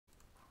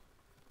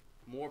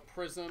More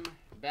Prizm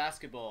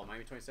basketball,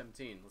 Miami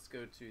 2017. Let's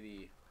go to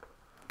the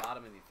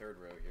bottom of the third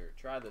row here.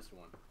 Try this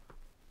one.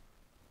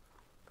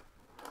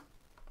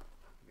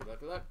 Good luck,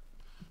 good luck.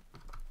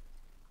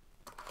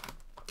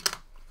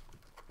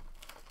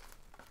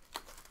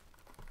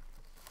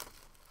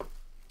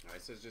 Alright,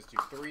 it says just do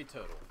 3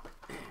 total.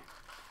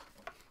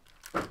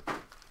 And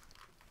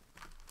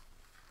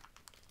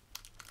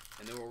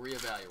then we'll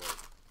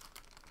reevaluate.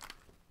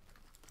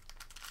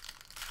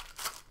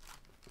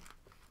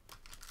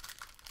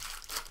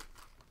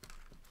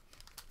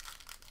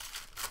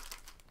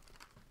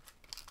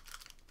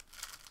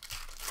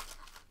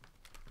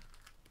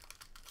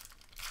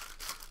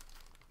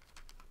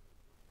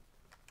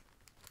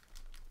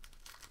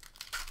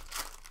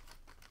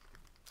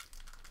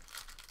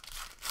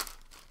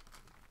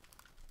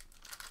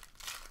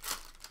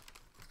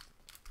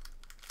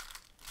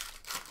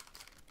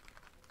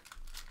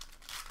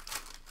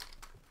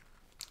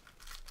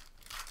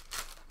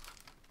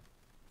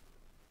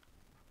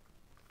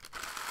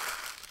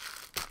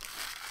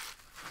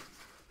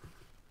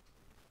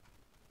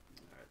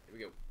 Here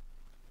we go.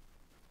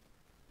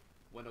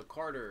 Wendell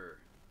Carter.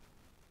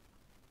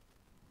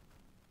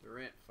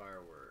 Durant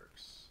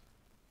Fireworks.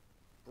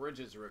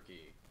 Bridges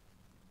rookie.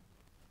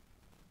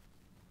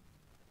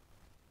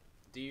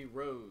 D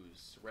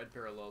Rose. Red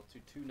parallel to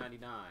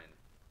 299.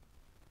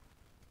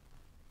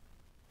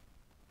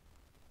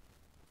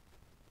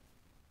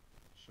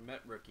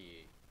 Shamet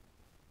rookie.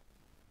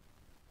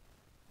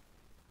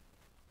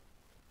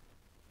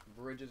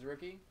 Bridges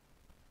rookie.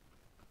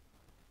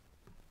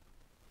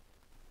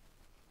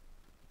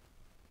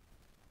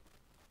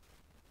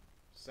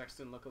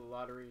 Sexton, luck of the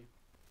lottery.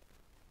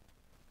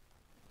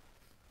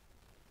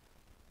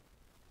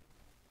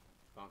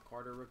 Von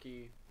Carter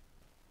rookie.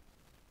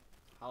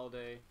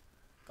 Holiday.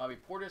 Bobby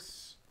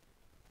Portis.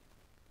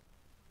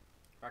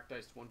 Crack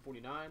dice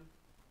 149.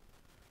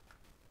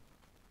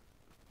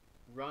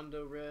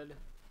 Rondo red.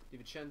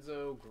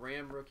 DiVincenzo.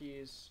 Graham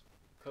rookies.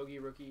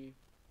 Kogi rookie.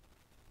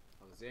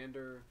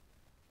 Alexander.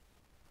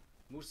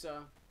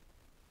 Musa.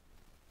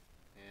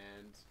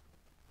 And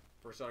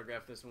first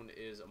autograph, this one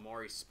is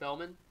Amari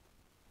Spellman.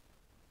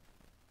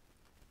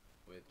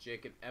 With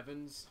Jacob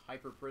Evans,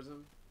 Hyper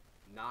Prizm,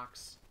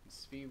 Knox, and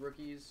Svi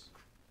rookies.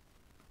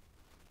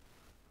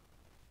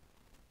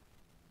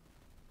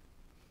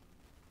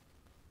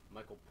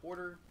 Michael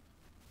Porter,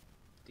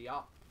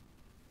 Diop.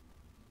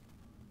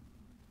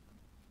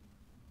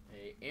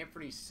 A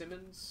Anthony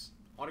Simmons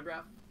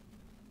autograph.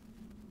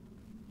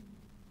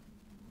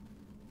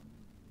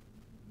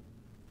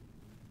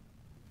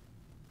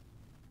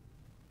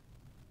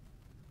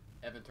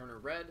 Evan Turner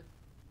red.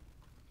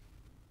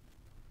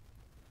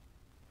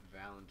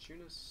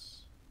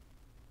 Valanciunas.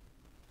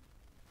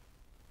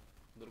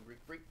 Little Greek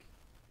Freak.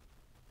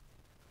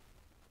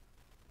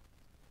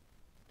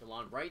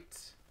 DeLon Wright.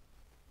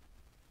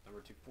 Number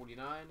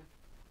 249.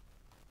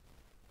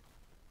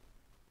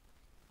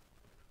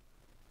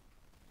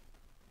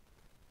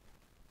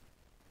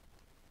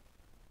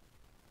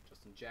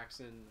 Justin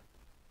Jackson.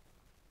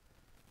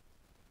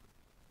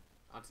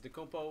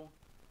 Antetokounmpo.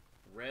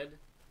 Red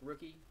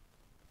rookie.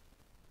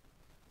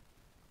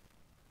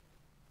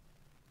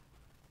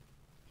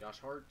 Josh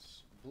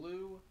Hart's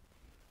blue,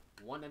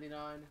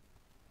 199.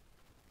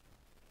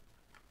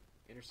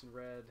 Anderson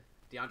red.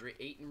 DeAndre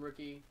Ayton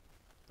rookie,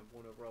 number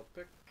 1 overall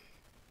pick.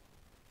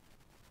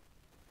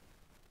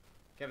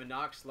 Kevin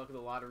Knox, luck of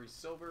the lottery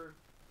silver.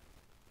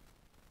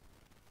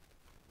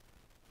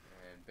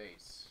 And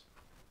base.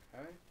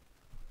 Okay.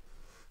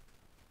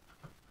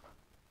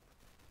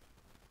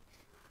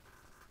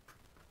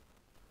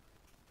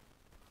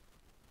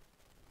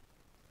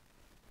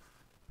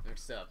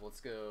 Next up, let's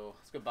go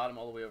bottom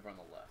all the way over on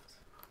the left.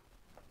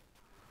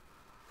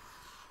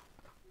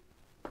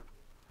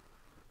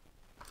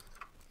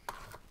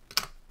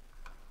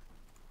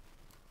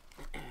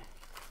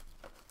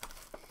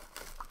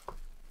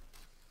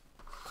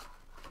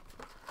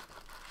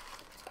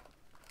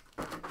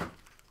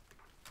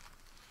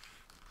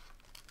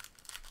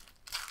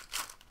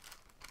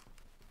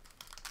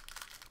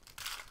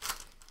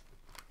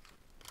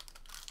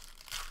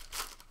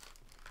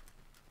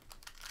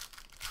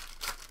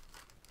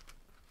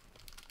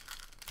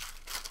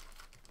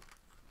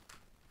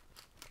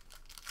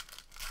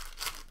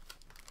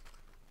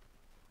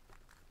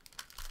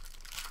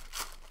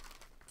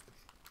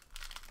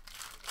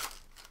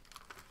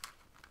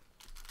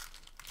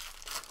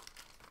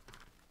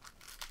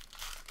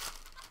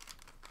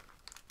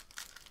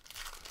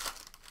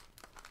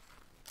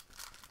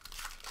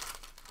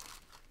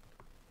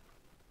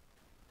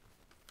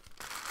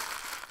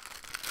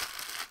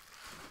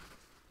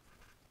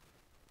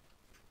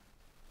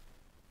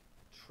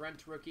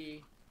 Trent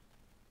rookie.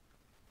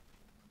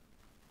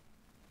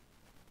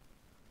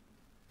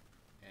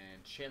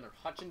 And Chandler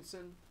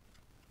Hutchinson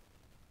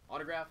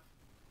autograph.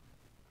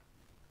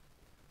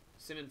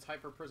 Simmons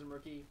Hyper Prizm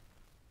rookie.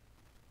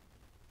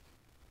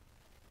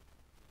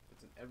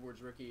 It's an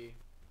Edwards rookie.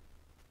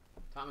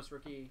 Thomas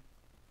rookie.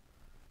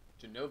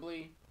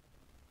 Ginobili.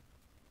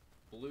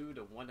 Blue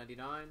to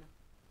 199.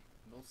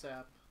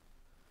 Millsap.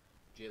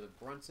 Jalen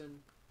Brunson.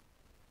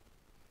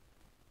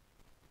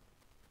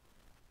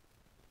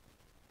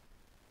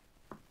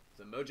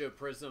 The Mojo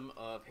Prizm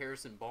of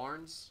Harrison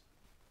Barnes,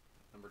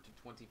 number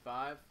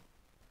 225.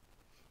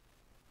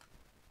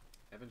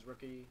 Evans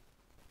rookie.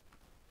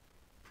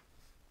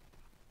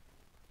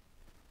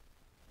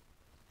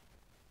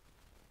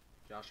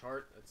 Josh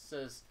Hart. It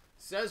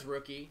says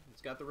rookie.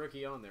 It's got the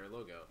rookie on there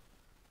logo.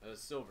 That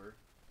is silver.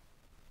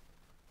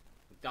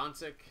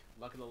 Doncic,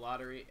 Luck of the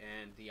Lottery,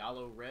 and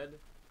Diallo red.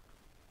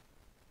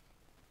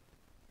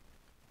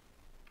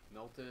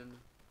 Melton.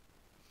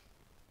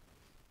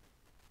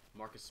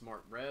 Marcus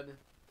Smart red.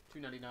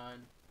 $2.99.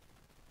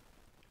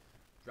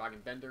 Dragon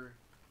Bender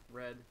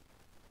red.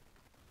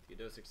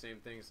 Theodosic, same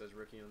thing. It says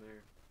rookie on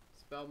there.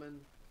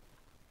 Spellman.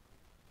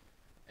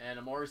 And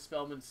Amari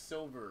Spellman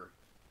silver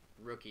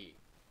rookie.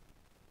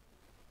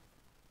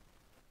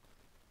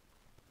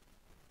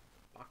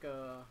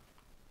 Baca.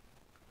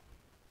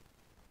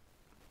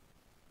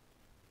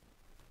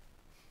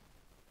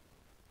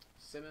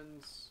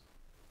 Simmons.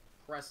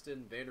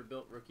 Preston.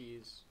 Vanderbilt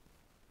rookies.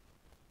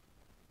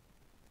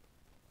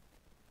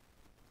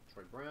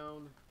 Troy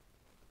Brown.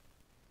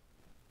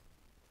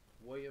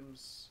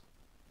 Williams.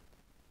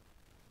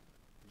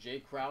 Jay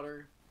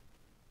Crowder.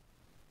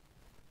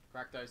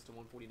 Cracked ice to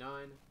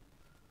 149.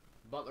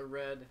 Butler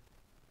red.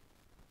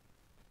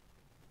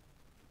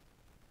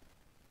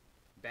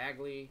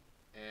 Bagley.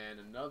 And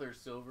another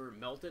silver.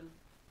 Melton.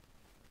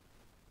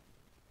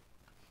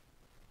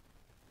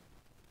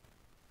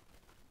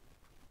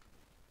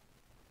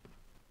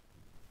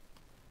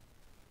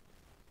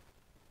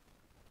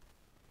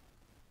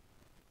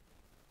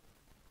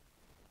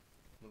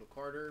 Little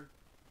Carter.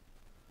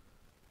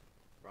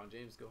 Ron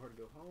James, go hard,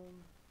 go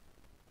home.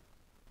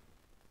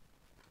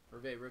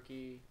 Hervé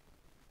rookie.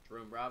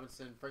 Jerome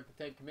Robinson. Frank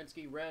the Tank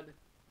Kaminsky red.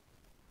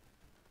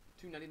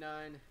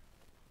 $2.99.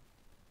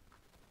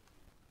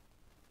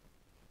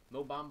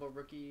 Mo Bamba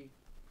rookie.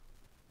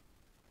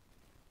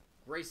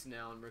 Grayson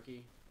Allen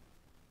rookie.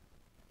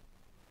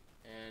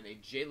 And a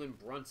Jalen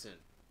Brunson.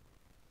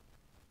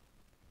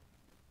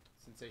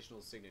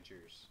 Sensational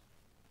signatures.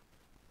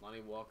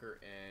 Lonnie Walker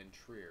and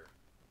Trier.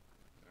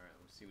 Alright,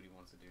 let's see what he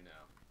wants to do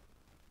now.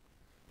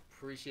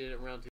 Appreciate it, round two.